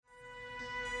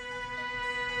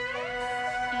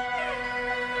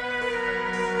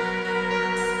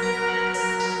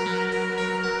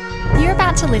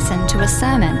about to listen to a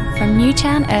sermon from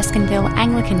Newtown, Erskineville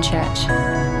Anglican Church.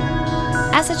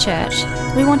 As a church,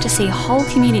 we want to see whole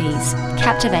communities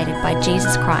captivated by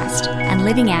Jesus Christ and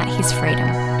living out his freedom.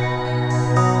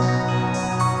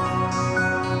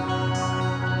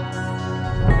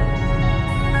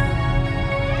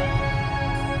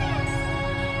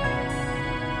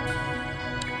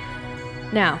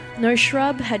 Now, no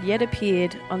shrub had yet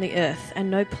appeared on the earth,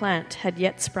 and no plant had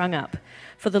yet sprung up,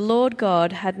 for the Lord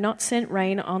God had not sent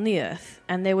rain on the earth,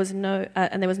 and there was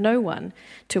no one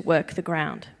to work the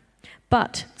ground.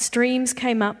 But streams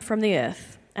came up from the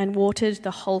earth and watered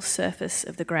the whole surface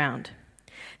of the ground.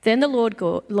 Then the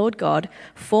Lord God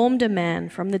formed a man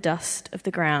from the dust of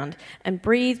the ground and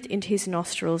breathed into his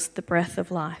nostrils the breath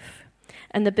of life,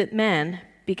 and the man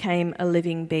became a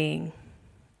living being.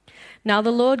 Now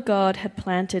the Lord God had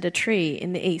planted a tree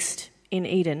in the east, in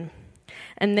Eden,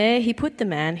 and there he put the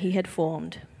man he had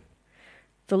formed.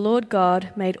 The Lord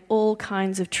God made all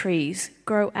kinds of trees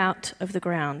grow out of the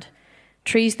ground,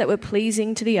 trees that were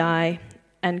pleasing to the eye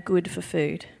and good for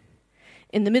food.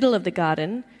 In the middle of the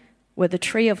garden were the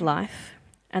tree of life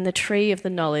and the tree of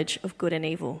the knowledge of good and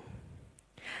evil.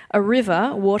 A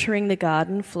river watering the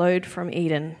garden flowed from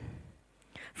Eden.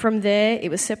 From there it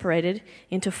was separated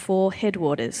into 4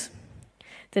 headwaters.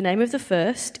 The name of the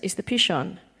first is the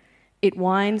Pishon. It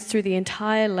winds through the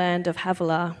entire land of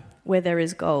Havilah, where there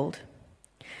is gold.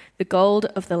 The gold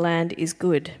of the land is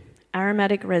good.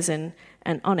 Aromatic resin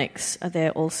and onyx are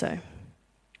there also.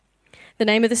 The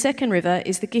name of the second river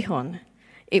is the Gihon.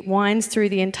 It winds through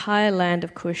the entire land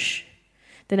of Cush.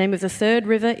 The name of the third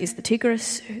river is the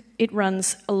Tigris. It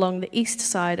runs along the east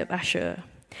side of Ashur.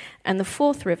 And the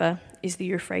fourth river is the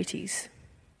Euphrates.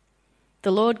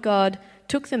 The Lord God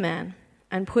took the man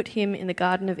and put him in the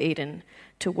Garden of Eden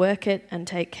to work it and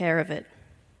take care of it.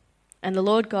 And the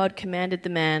Lord God commanded the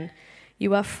man,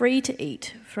 "You are free to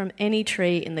eat from any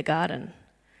tree in the garden,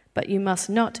 but you must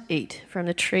not eat from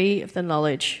the tree of the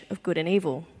knowledge of good and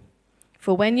evil.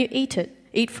 For when you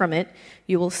eat from it,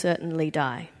 you will certainly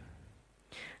die."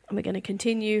 And we're going to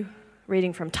continue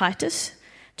reading from Titus,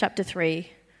 chapter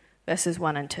 3, verses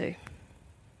 1 and 2.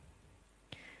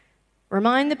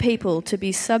 Remind the people to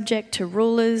be subject to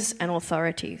rulers and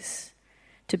authorities,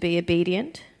 to be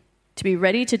obedient, to be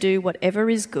ready to do whatever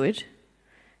is good,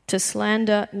 to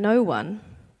slander no one,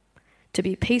 to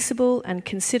be peaceable and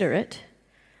considerate,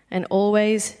 and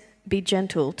always be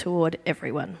gentle toward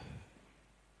everyone.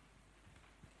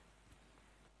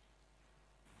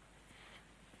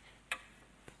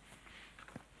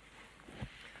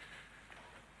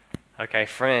 Okay,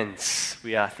 friends,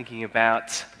 we are thinking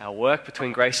about our work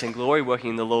between grace and glory,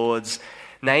 working in the Lord's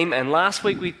name. And last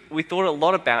week we thought a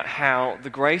lot about how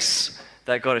the grace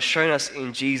that God has shown us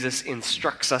in Jesus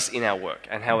instructs us in our work,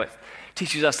 and how it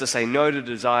teaches us to say no to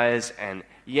desires and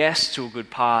yes to a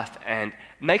good path, and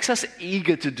makes us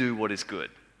eager to do what is good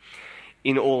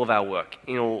in all of our work,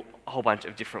 in a whole bunch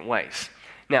of different ways.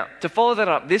 Now, to follow that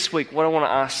up this week, what I want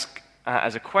to ask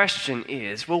as a question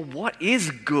is, well, what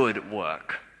is good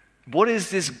work? What is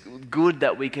this good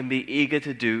that we can be eager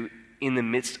to do in the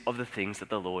midst of the things that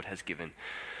the Lord has given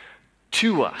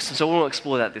to us? And so I want to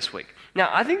explore that this week. Now,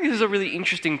 I think this is a really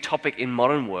interesting topic in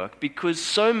modern work because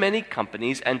so many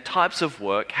companies and types of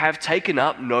work have taken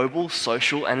up noble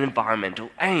social and environmental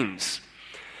aims.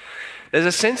 There's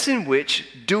a sense in which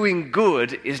doing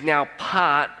good is now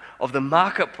part of the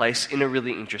marketplace in a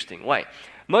really interesting way.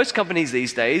 Most companies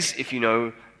these days, if you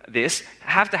know this,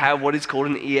 have to have what is called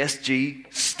an ESG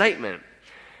statement.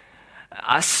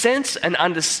 A sense and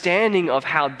understanding of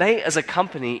how they as a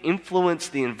company influence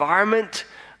the environment,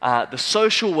 the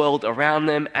social world around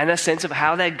them, and a sense of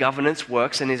how their governance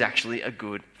works and is actually a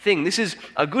good thing. This is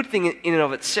a good thing in and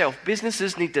of itself.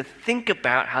 Businesses need to think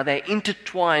about how they're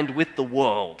intertwined with the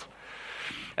world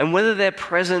and whether their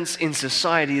presence in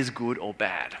society is good or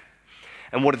bad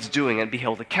and what it's doing, and be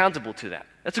held accountable to that.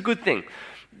 That's a good thing.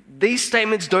 These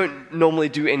statements don't normally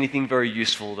do anything very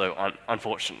useful, though,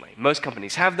 unfortunately. Most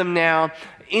companies have them now.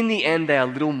 In the end, they are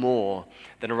little more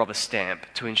than a rubber stamp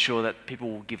to ensure that people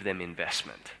will give them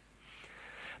investment.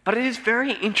 But it is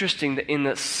very interesting that in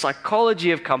the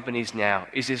psychology of companies now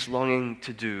is this longing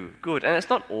to do good. And it's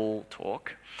not all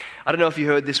talk. I don't know if you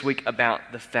heard this week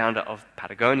about the founder of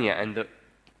Patagonia and the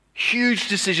huge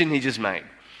decision he just made.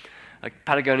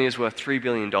 Patagonia is worth $3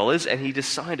 billion, and he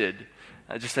decided,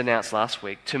 just announced last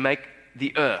week, to make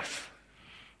the Earth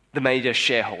the major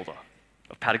shareholder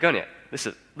of Patagonia. This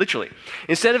is literally.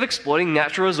 Instead of exploiting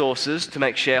natural resources to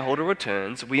make shareholder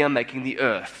returns, we are making the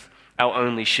Earth our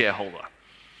only shareholder.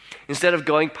 Instead of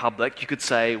going public, you could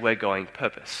say we're going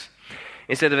purpose.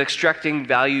 Instead of extracting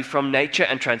value from nature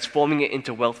and transforming it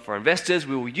into wealth for investors,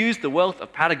 we will use the wealth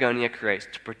of Patagonia creates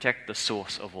to protect the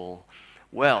source of all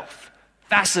wealth.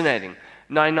 Fascinating.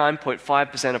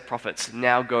 99.5% of profits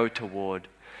now go toward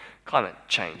climate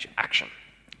change action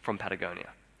from Patagonia.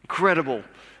 Incredible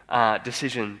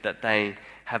decision that they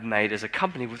have made as a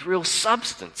company with real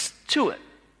substance to it.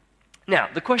 Now,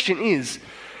 the question is,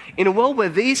 in a world where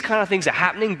these kind of things are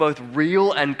happening, both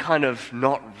real and kind of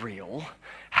not real,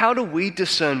 how do we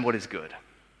discern what is good?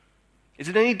 Is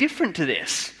it any different to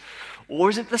this? Or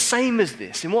is it the same as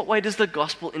this? In what way does the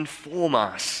gospel inform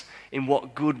us in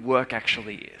what good work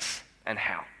actually is and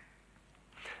how?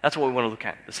 That's what we want to look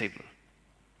at this evening.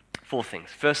 4 things.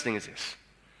 First thing is this.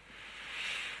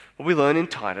 What we learn in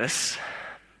Titus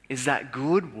is that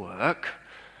good work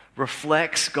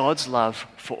reflects God's love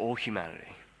for all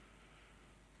humanity.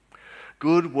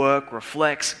 Good work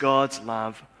reflects God's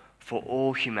love for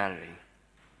all humanity.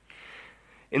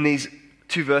 In these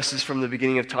 2 verses from the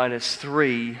beginning of Titus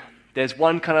 3, there's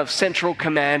one kind of central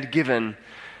command given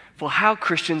for how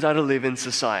Christians are to live in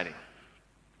society.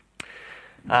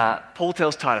 Paul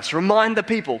tells Titus, remind the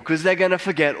people, because they're going to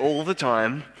forget all the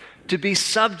time, to be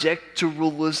subject to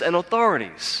rulers and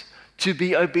authorities, to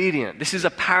be obedient. This is a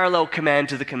parallel command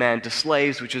to the command to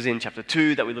slaves, which was in chapter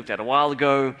 2 that we looked at a while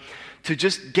ago, to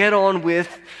just get on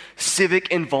with civic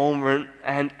involvement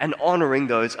and honoring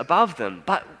those above them.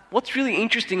 But what's really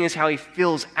interesting is how he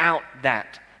fills out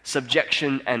that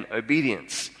subjection and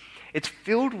obedience. It's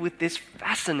filled with this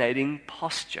fascinating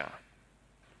posture.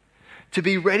 To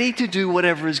be ready to do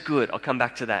whatever is good. I'll come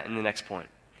back to that in the next point.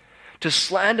 To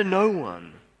slander no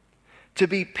one. To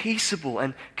be peaceable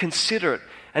and considerate,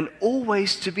 and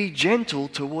always to be gentle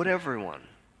toward everyone.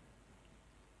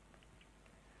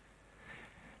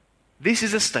 This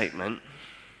is a statement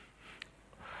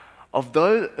of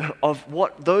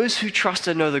what those who trust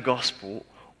and know the gospel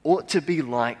ought to be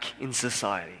like in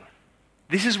society.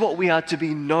 This is what we are to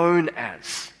be known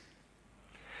as.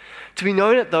 To be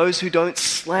known as those who don't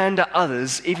slander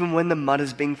others even when the mud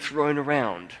is being thrown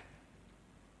around.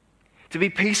 To be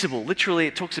peaceable, literally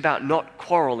it talks about not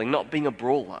quarreling, not being a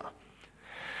brawler.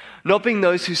 Not being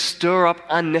those who stir up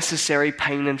unnecessary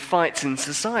pain and fights in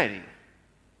society.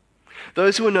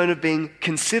 Those who are known as being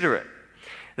considerate.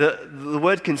 The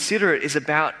word considerate is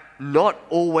about not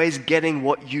always getting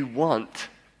what you want,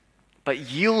 but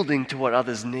yielding to what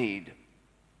others need.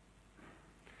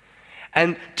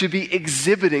 And to be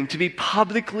exhibiting, to be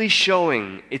publicly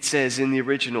showing, it says in the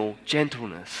original,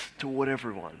 gentleness toward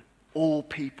everyone, all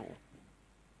people.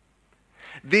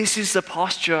 This is the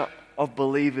posture of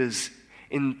believers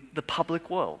in the public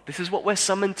world. This is what we're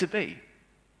summoned to be.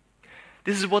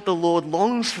 This is what the Lord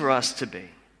longs for us to be.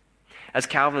 As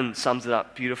Calvin sums it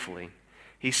up beautifully,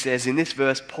 he says in this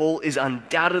verse, Paul is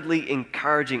undoubtedly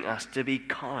encouraging us to be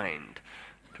kind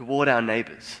toward our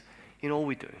neighbors in all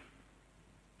we do.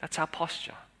 That's our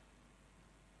posture.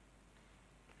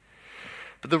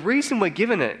 But the reason we're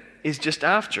given it is just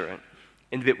after it,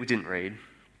 in the bit we didn't read.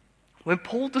 When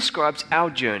Paul describes our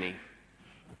journey,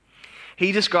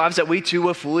 he describes that we too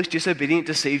were foolish, disobedient,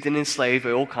 deceived, and enslaved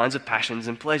by all kinds of passions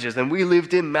and pleasures. And we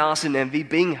lived in malice and envy,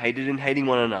 being hated and hating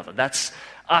one another. That's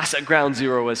us at ground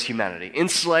zero as humanity.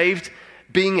 Enslaved,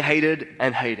 being hated,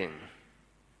 and hating.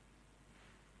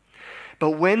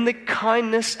 But when the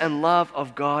kindness and love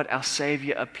of God, our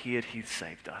Savior, appeared, He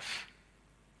saved us.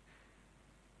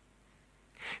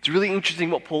 It's really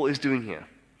interesting what Paul is doing here.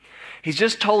 He's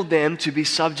just told them to be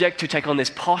subject, to take on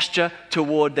this posture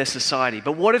toward their society.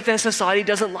 But what if their society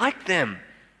doesn't like them?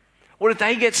 What if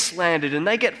they get slandered and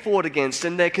they get fought against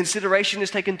and their consideration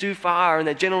is taken too far and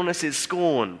their gentleness is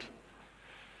scorned?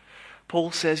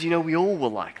 Paul says, we all were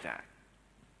like that.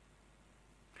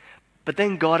 But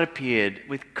then God appeared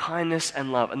with kindness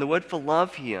and love. And the word for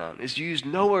love here is used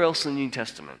nowhere else in the New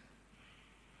Testament.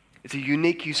 It's a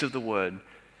unique use of the word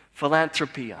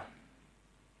philanthropia,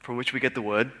 from which we get the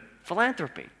word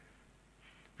philanthropy,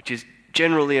 which is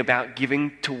generally about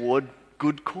giving toward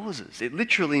good causes. It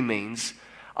literally means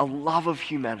a love of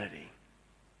humanity,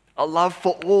 a love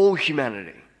for all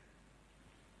humanity.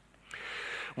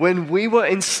 When we were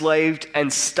enslaved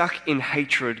and stuck in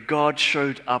hatred, God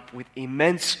showed up with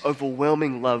immense,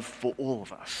 overwhelming love for all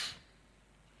of us.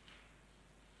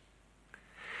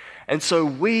 And so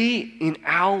we, in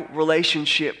our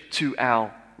relationship to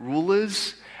our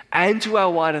rulers and to our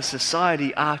wider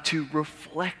society, are to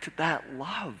reflect that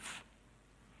love.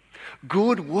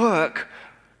 Good work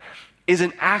is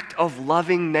an act of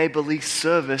loving neighborly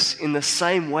service in the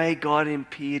same way God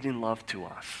appeared in love to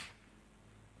us.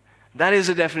 That is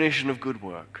a definition of good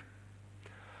work,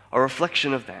 a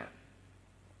reflection of that.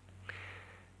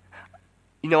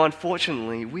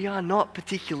 Unfortunately, we are not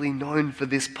particularly known for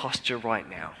this posture right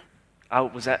now. I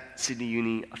was at Sydney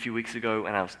Uni a few weeks ago,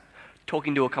 and I was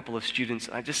talking to a couple of students,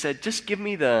 and I just said, just give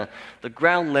me the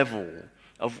ground level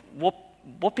of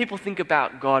what people think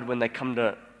about God when they come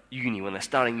to uni, when they're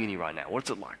starting uni right now. What's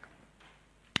it like?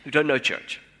 Who don't know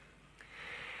church.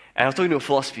 And I was talking to a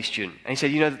philosophy student, and he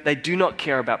said, they do not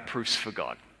care about proofs for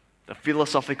God, the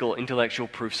philosophical, intellectual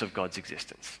proofs of God's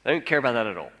existence. They don't care about that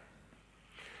at all.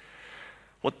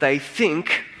 What they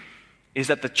think is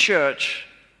that the church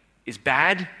is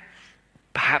bad,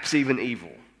 perhaps even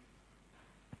evil,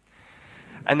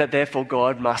 and that therefore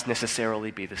God must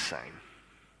necessarily be the same.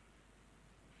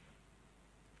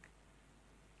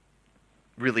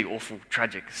 Really awful,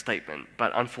 tragic statement,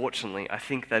 but unfortunately, I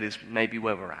think that is maybe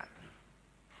where we're at.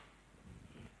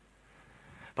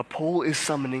 But Paul is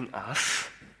summoning us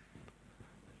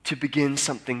to begin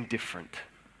something different,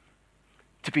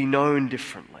 to be known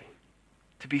differently,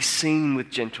 to be seen with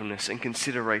gentleness and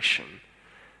consideration,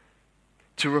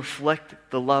 to reflect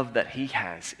the love that he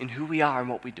has in who we are and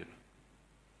what we do.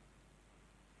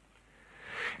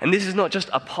 And this is not just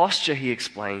a posture, he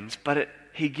explains, but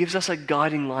he gives us a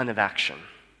guiding line of action.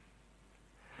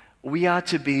 We are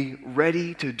to be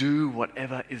ready to do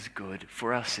whatever is good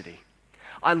for our city.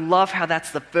 I love how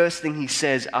that's the first thing he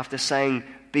says after saying,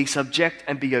 be subject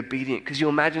and be obedient, because you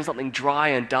imagine something dry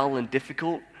and dull and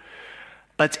difficult,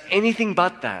 but it's anything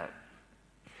but that.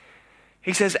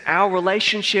 He says our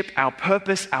relationship, our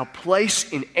purpose, our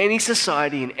place in any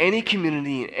society, in any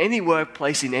community, in any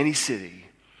workplace, in any city,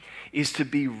 is to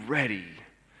be ready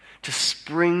to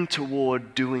spring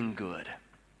toward doing good.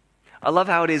 I love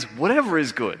how it is, whatever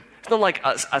is good. It's not like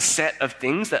a set of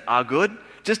things that are good.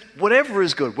 Just whatever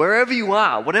is good, wherever you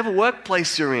are, whatever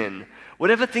workplace you're in,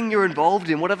 whatever thing you're involved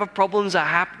in, whatever problems are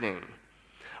happening.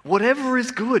 Whatever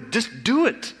is good, just do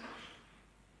it.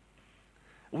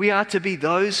 We are to be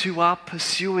those who are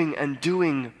pursuing and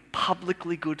doing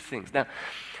publicly good things. Now,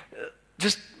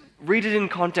 just read it in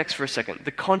context for a second.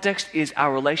 The context is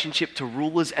our relationship to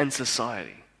rulers and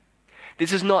society.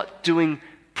 This is not doing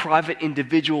private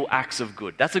individual acts of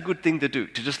good. That's a good thing to do,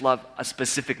 to just love a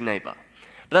specific neighbor.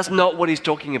 But that's not what he's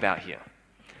talking about here.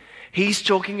 He's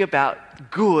talking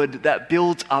about good that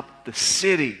builds up the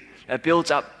city, that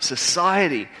builds up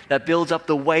society, that builds up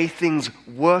the way things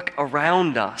work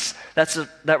around us,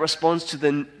 that responds to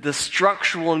the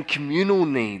structural and communal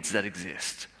needs that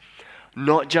exist,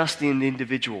 not just the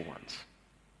individual ones.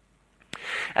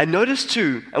 And notice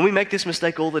too, and we make this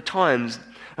mistake all the time,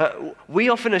 we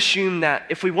often assume that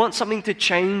if we want something to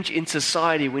change in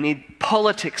society, we need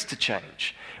politics to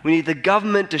change. We need the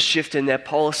government to shift in their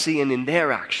policy and in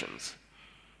their actions.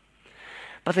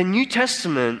 But the New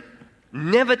Testament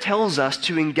never tells us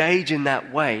to engage in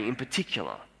that way in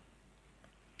particular.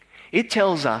 It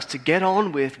tells us to get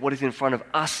on with what is in front of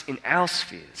us in our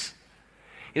spheres.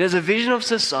 It has a vision of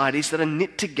societies that are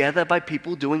knit together by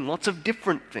people doing lots of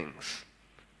different things.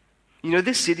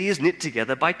 This city is knit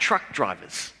together by truck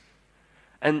drivers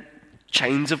and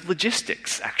chains of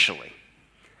logistics, actually.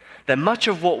 That much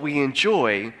of what we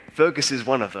enjoy, Fergus is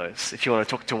one of those, if you want to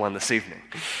talk to one this evening,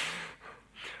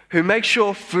 who make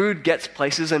sure food gets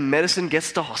places and medicine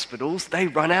gets to hospitals. They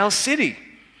run our city.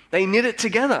 They knit it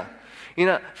together. In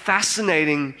a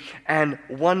fascinating and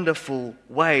wonderful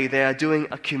way, they are doing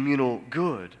a communal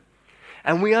good.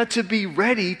 And we are to be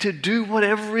ready to do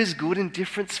whatever is good in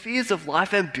different spheres of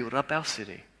life and build up our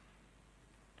city.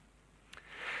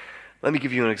 Let me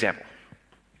give you an example.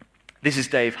 This is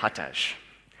Dave Hattaj.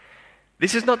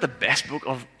 This is not the best book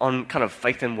on kind of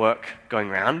faith and work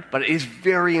going around, but it is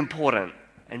very important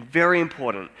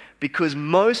because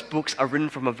most books are written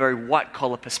from a very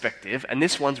white-collar perspective, and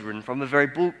this one's written from a very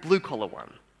blue-collar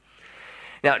one.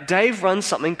 Now, Dave runs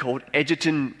something called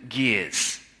Edgerton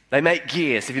Gears. They make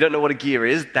gears. If you don't know what a gear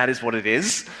is, that is what it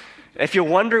is. If you're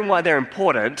wondering why they're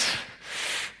important,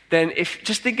 then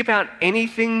just think about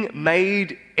anything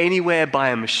made anywhere by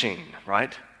a machine,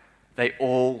 right? They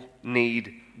all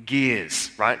need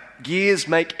gears, right? Gears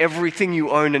make everything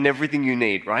you own and everything you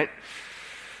need, right?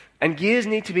 And gears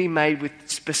need to be made with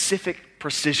specific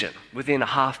precision, within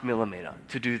 0.5 millimeter,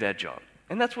 to do their job.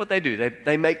 And that's what they do.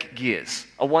 They make gears,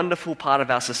 a wonderful part of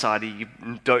our society you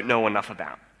don't know enough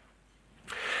about.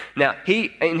 Now,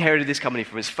 he inherited this company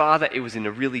from his father. It was in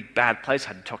a really bad place,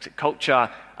 had a toxic culture.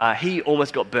 He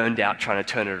almost got burned out trying to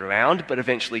turn it around, but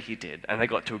eventually he did. And they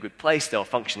got to a good place. They were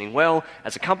functioning well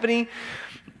as a company.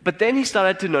 But then he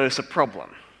started to notice a problem.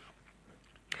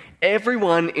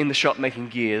 Everyone in the shop making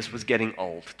gears was getting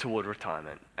old toward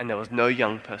retirement, and there was no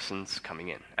young persons coming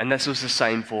in. And this was the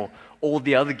same for all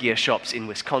the other gear shops in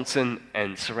Wisconsin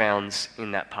and surrounds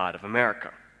in that part of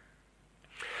America.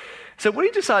 So what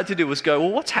he decided to do was go, well,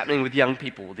 what's happening with young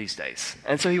people these days?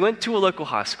 And so he went to a local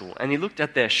high school and he looked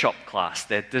at their shop class,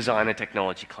 their design and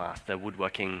technology class, their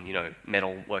woodworking,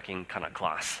 metalworking kind of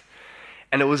class.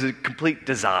 And it was a complete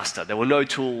disaster. There were no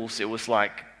tools. It was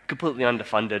like completely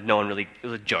underfunded. It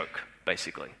was a joke,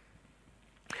 basically.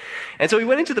 And so he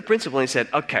went into the principal and he said,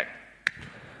 okay,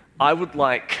 I would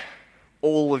like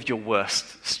all of your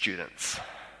worst students.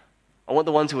 I want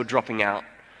the ones who are dropping out,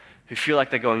 who feel like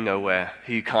they're going nowhere,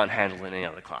 who you can't handle in any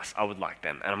other class. I would like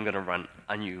them, and I'm going to run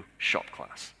a new shop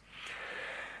class.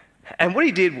 And what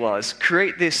he did was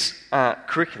create this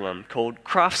curriculum called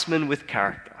Craftsmen with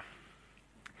Character.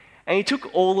 And he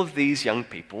took all of these young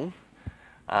people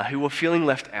who were feeling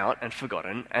left out and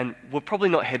forgotten and were probably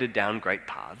not headed down great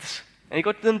paths, and he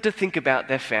got them to think about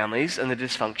their families and the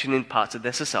dysfunction in parts of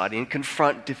their society and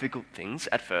confront difficult things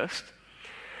at first,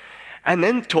 and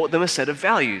then taught them a set of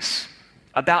values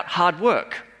about hard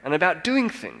work and about doing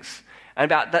things and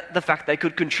about the fact they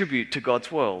could contribute to God's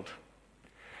world.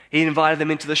 He invited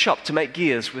them into the shop to make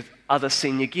gears with other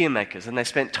senior gear makers, and they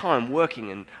spent time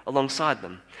working alongside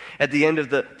them. At the end of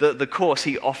the course,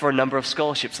 he offered a number of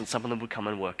scholarships, and some of them would come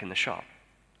and work in the shop.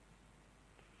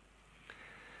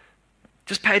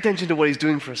 Just pay attention to what he's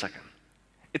doing for a second.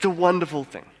 It's a wonderful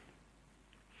thing.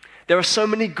 There are so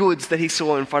many goods that he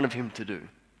saw in front of him to do.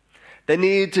 There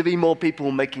needed to be more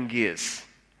people making gears.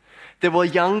 There were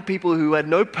young people who had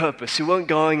no purpose, who weren't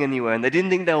going anywhere, and they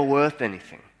didn't think they were worth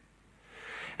anything.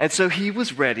 And so he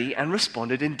was ready and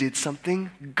responded and did something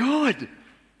good.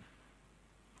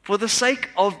 For the sake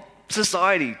of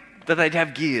society, that they'd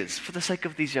have gears, for the sake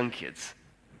of these young kids.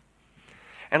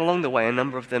 And along the way, a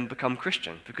number of them become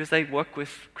Christian because they work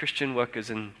with Christian workers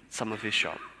in some of his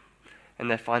shop, and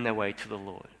they find their way to the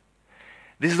Lord.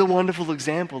 This is a wonderful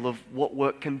example of what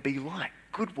work can be like,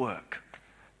 good work.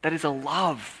 That is a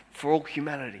love for all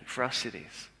humanity, for our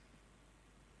cities.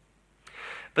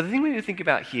 But the thing we need to think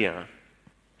about here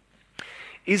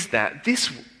is that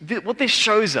what this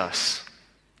shows us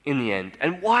in the end,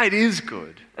 and why it is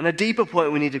good, and a deeper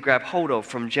point we need to grab hold of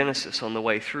from Genesis on the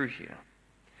way through here,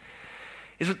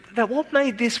 is that what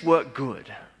made this work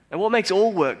good, and what makes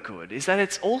all work good, is that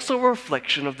it's also a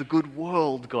reflection of the good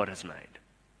world God has made.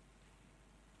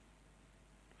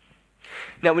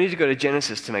 Now, we need to go to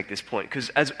Genesis to make this point, because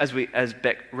as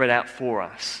Beck read out for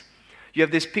us, you have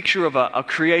this picture of a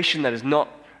creation that is not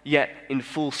yet in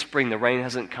full spring. The rain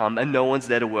hasn't come, and no one's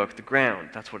there to work the ground.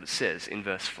 That's what it says in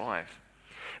verse 5.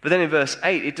 But then in verse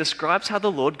 8, it describes how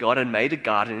the Lord God had made a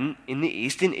garden in the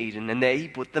east in Eden, and there he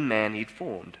put the man he'd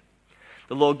formed.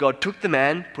 The Lord God took the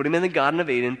man, put him in the Garden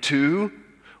of Eden to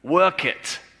work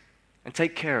it and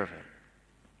take care of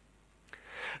it.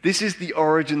 This is the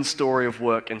origin story of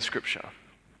work in Scripture.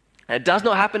 And it does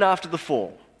not happen after the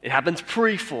fall. It happens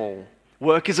pre-fall.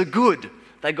 Work is a good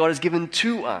that God has given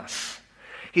to us.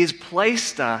 He has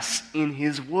placed us in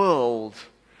his world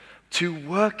to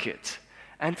work it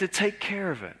and to take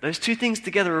care of it. Those two things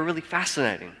together are really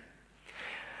fascinating.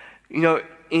 You know,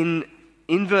 in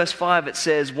verse 5 it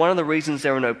says, one of the reasons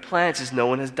there are no plants is no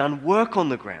one has done work on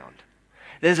the ground.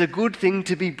 There's a good thing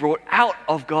to be brought out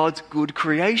of God's good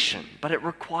creation, but it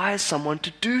requires someone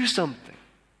to do something.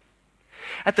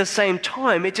 At the same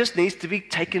time, it just needs to be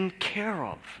taken care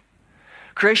of.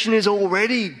 Creation is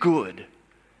already good,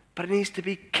 but it needs to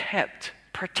be kept,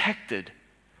 protected,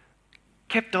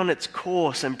 kept on its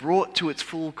course and brought to its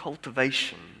full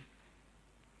cultivation.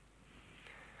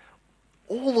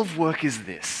 All of work is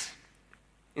this,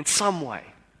 in some way.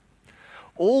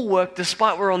 All work,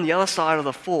 despite we're on the other side of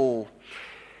the fall,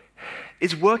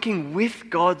 is working with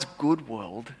God's good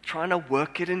world, trying to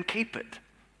work it and keep it.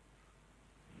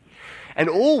 And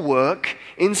all work,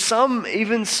 in some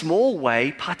even small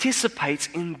way, participates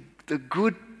in the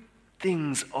good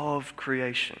things of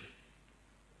creation.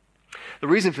 The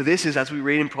reason for this is, as we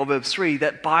read in Proverbs 3,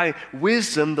 that by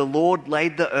wisdom the Lord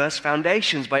laid the earth's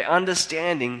foundations. By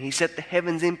understanding, he set the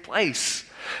heavens in place.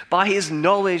 By his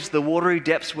knowledge, the watery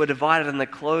depths were divided and the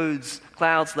clouds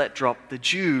let drop the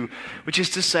dew, which is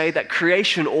to say that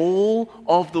creation all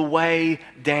of the way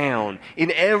down,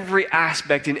 in every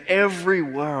aspect, in every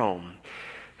realm,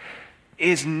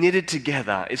 is knitted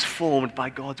together, is formed by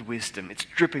God's wisdom. It's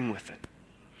dripping with it.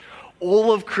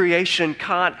 All of creation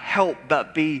can't help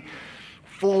but be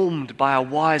formed by a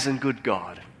wise and good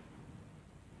God.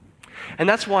 And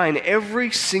that's why in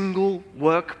every single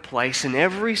workplace, in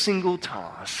every single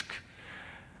task,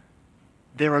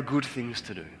 there are good things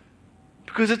to do.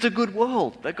 Because it's a good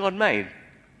world that God made.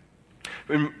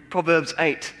 In Proverbs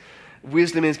 8,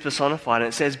 wisdom is personified, and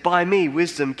it says, by me,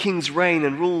 wisdom, kings reign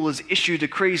and rulers issue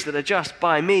decrees that are just.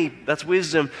 By me, that's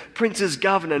wisdom, princes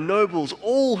govern and nobles,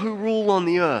 all who rule on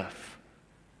the earth.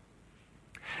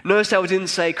 Notice how it didn't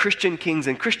say Christian kings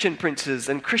and Christian princes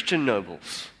and Christian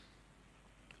nobles.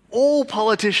 All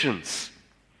politicians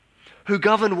who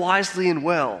govern wisely and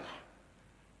well.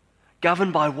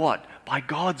 Governed by what? By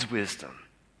God's wisdom.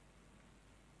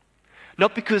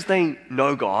 Not because they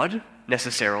know God,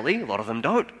 necessarily, a lot of them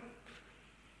don't,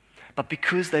 but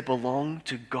because they belong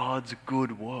to God's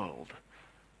good world.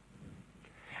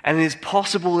 And it is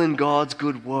possible in God's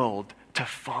good world to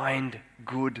find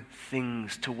good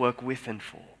things to work with and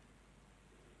for.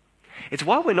 It's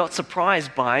why we're not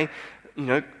surprised by,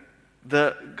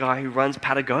 the guy who runs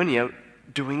Patagonia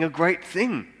doing a great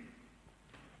thing.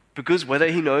 Because whether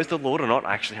he knows the Lord or not,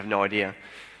 I actually have no idea.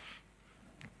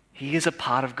 He is a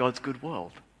part of God's good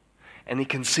world. And he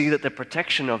can see that the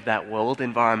protection of that world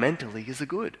environmentally is a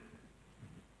good.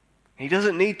 He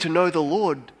doesn't need to know the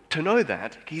Lord to know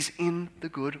that. He's in the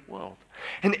good world.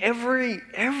 And every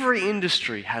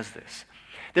industry has this.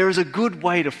 There is a good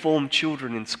way to form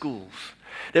children in schools.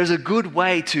 There's a good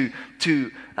way to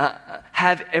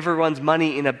have everyone's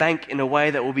money in a bank in a way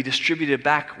that will be distributed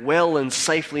back well and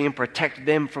safely and protect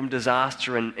them from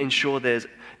disaster and ensure there's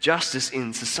justice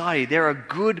in society. There are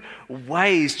good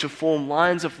ways to form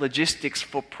lines of logistics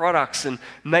for products and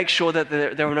make sure that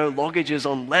there are no loggages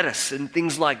on lettuce and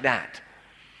things like that.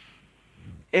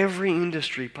 Every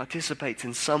industry participates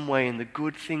in some way in the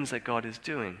good things that God is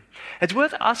doing. It's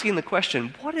worth asking the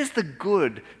question, what is the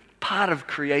good part of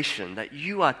creation that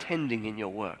you are tending in your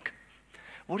work?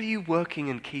 What are you working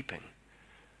and keeping?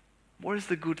 What is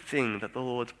the good thing that the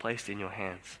Lord's placed in your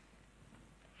hands?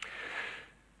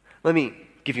 Let me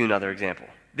give you another example.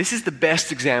 This is the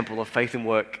best example of faith and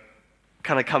work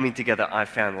kind of coming together I've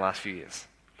found in the last few years.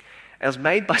 It was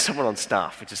made by someone on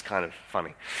staff, which is kind of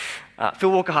funny.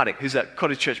 Phil Walker-Harding, who's a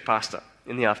cottage church pastor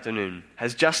in the afternoon,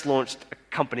 has just launched a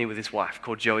company with his wife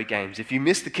called Joey Games. If you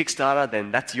missed the Kickstarter,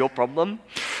 then that's your problem.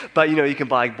 But you can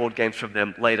buy board games from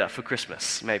them later for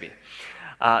Christmas, maybe.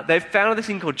 They've founded this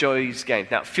thing called Joey's Games.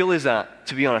 Now, Phil is, to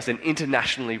be honest, an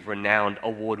internationally renowned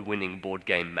award-winning board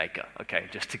game maker, okay,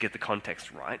 just to get the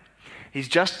context right. He's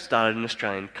just started an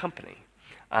Australian company,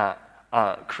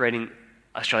 creating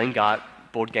Australian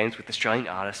board games with Australian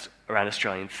artists around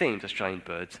Australian themes, Australian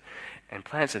birds and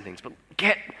plants and things. But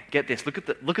get this, look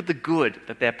at the good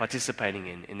that they're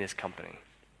participating in this company.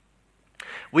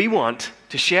 We want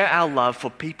to share our love for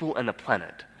people and the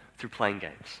planet through playing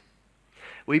games.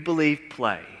 We believe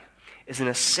play is an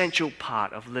essential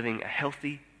part of living a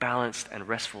healthy, balanced, and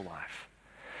restful life.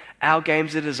 Our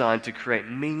games are designed to create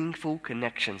meaningful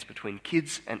connections between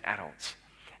kids and adults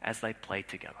as they play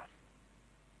together.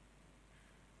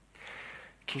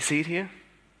 Can you see it here?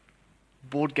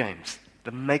 Board games,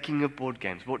 the making of board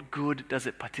games. What good does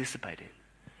it participate in?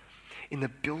 In the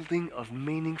building of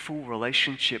meaningful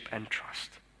relationship and trust.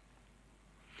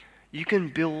 You can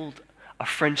build a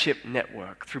friendship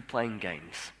network through playing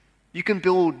games. You can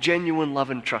build genuine love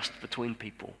and trust between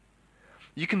people.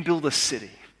 You can build a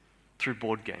city through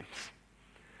board games.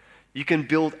 You can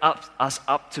build us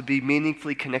up to be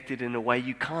meaningfully connected in a way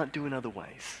you can't do in other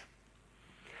ways.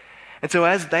 And so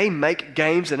as they make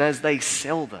games and as they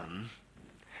sell them,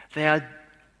 they are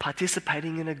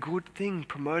participating in a good thing,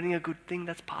 promoting a good thing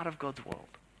that's part of God's world.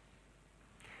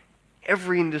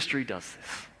 Every industry does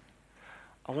this.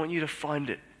 I want you to find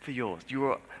it for yours.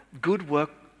 Your good work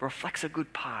reflects a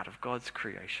good part of God's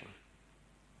creation.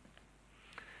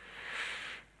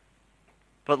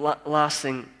 But last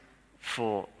thing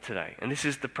for today, and this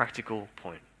is the practical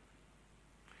point,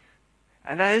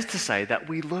 and that is to say that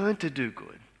we learn to do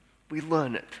good. We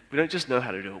learn it. We don't just know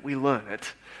how to do it, we learn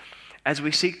it as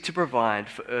we seek to provide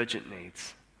for urgent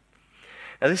needs.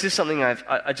 Now this is something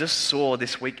I just saw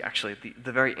this week actually, at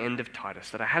the very end of Titus,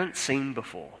 that I hadn't seen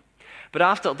before. But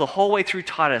after the whole way through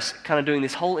Titus, kind of doing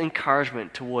this whole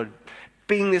encouragement toward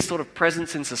being this sort of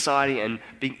presence in society and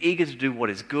being eager to do what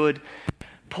is good,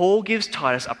 Paul gives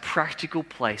Titus a practical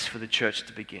place for the church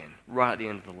to begin, right at the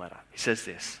end of the letter. He says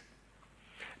this: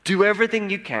 do everything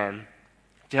you can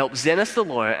to help Zenas the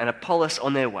lawyer and Apollos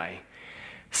on their way.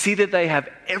 See that they have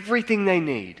everything they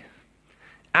need.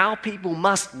 Our people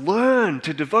must learn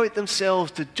to devote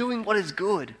themselves to doing what is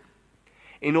good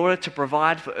in order to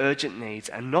provide for urgent needs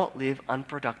and not live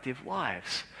unproductive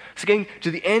lives. So getting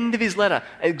to the end of his letter,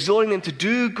 exhorting them to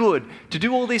do good, to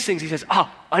do all these things, he says,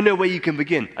 I know where you can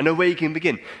begin. I know where you can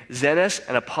begin. Zenas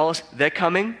and Apollos, they're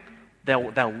coming.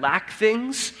 They'll lack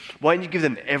things. Why don't you give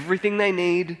them everything they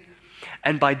need?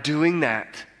 And by doing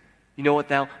that, you know what?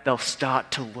 They'll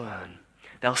start to learn.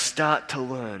 They'll start to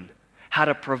learn how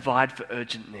to provide for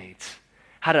urgent needs,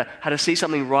 how to see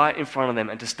something right in front of them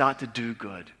and to start to do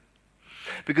good.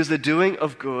 Because the doing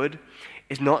of good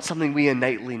is not something we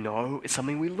innately know, it's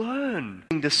something we learn.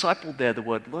 Being discipled there, the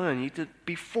word learn, you need to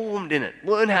be formed in it,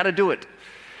 learn how to do it.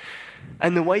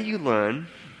 And the way you learn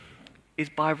is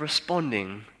by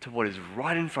responding to what is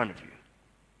right in front of you,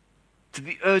 to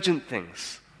the urgent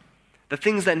things, the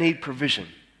things that need provision.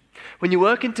 When you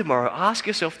work in tomorrow, ask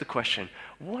yourself the question,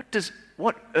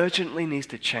 what urgently needs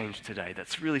to change today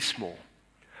that's really small?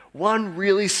 One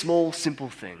really small, simple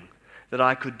thing that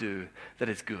I could do that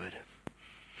is good.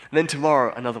 And then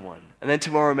tomorrow, another one. And then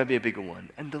tomorrow, maybe a bigger one.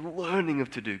 And the learning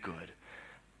of to do good,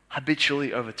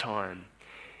 habitually over time.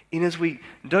 And as we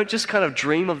don't just kind of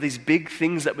dream of these big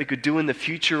things that we could do in the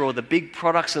future or the big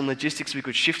products and logistics we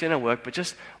could shift in our work, but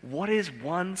just what is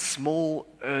one small,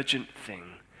 urgent thing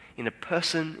in a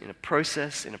person, in a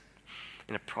process, in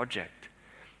a project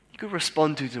you could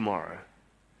respond to tomorrow,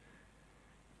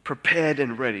 prepared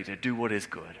and ready to do what is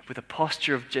good, with a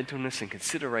posture of gentleness and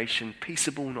consideration,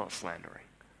 peaceable, not slandering.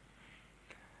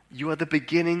 You are the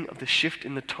beginning of the shift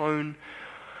in the tone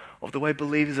of the way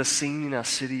believers are seen in our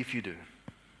city if you do.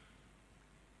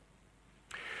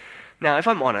 Now, if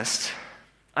I'm honest,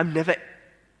 I'm never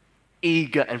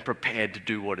eager and prepared to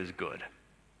do what is good.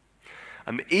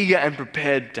 I'm eager and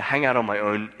prepared to hang out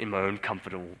on in my own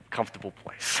comfortable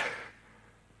place.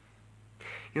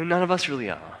 None of us really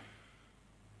are.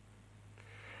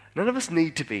 None of us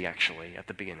need to be, actually, at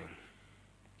the beginning.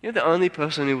 The only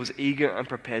person who was eager and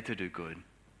prepared to do good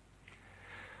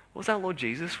was our Lord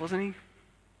Jesus, wasn't he?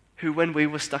 Who, when we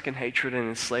were stuck in hatred and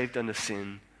enslaved under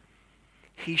sin,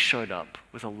 he showed up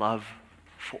with a love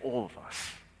for all of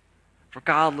us,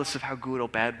 regardless of how good or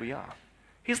bad we are.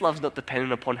 His love's not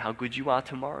dependent upon how good you are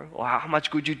tomorrow or how much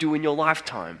good you do in your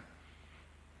lifetime.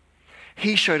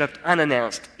 He showed up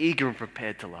unannounced, eager and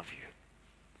prepared to love you.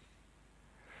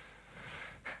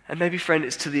 And maybe, friend,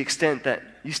 it's to the extent that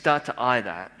you start to eye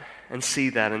that and see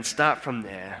that and start from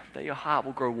there, that your heart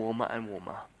will grow warmer and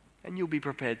warmer, and you'll be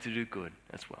prepared to do good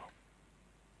as well.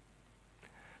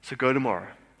 So go tomorrow,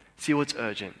 see what's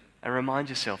urgent, and remind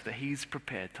yourself that he's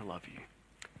prepared to love you.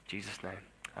 In Jesus' name,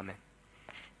 amen.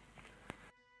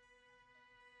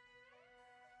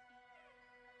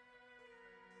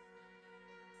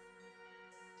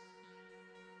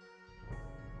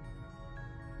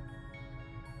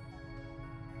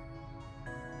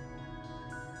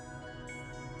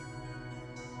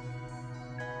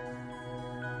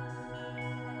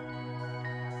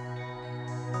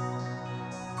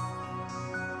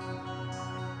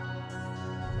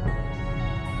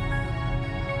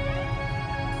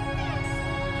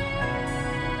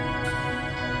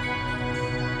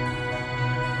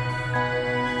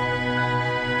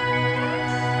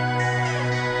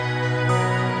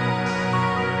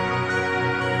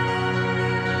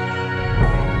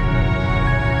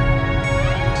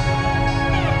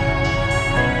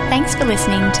 Thanks for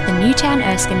listening to the Newtown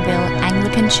Erskineville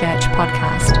Anglican Church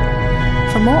podcast.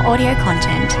 For more audio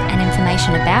content and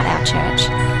information about our church,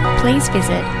 please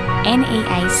visit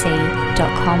neac.com.au.